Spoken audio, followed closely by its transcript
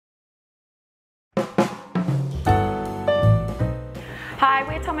Hi,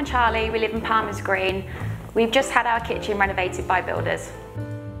 we're Tom and Charlie. We live in Palmer's Green. We've just had our kitchen renovated by Builders.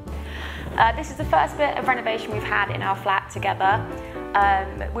 This is the first bit of renovation we've had in our flat together.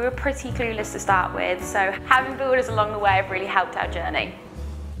 We were pretty clueless to start with, so having Builders along the way have really helped our journey.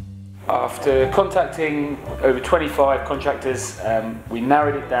 After contacting over 25 contractors, we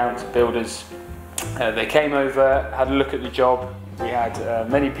narrowed it down to Builders. They came over, had a look at the job. We had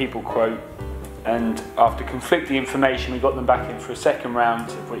many people quote, and after conflicting information we got them back in for a second round,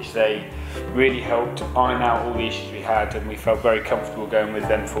 of which they really helped iron out all the issues we had, and we felt very comfortable going with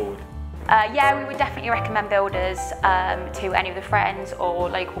them forward. Yeah, we would definitely recommend Builders to any of the friends or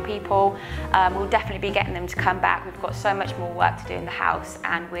local people. We'll definitely be getting them to come back. We've got so much more work to do in the house,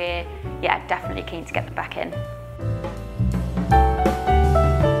 and we're definitely keen to get them back in.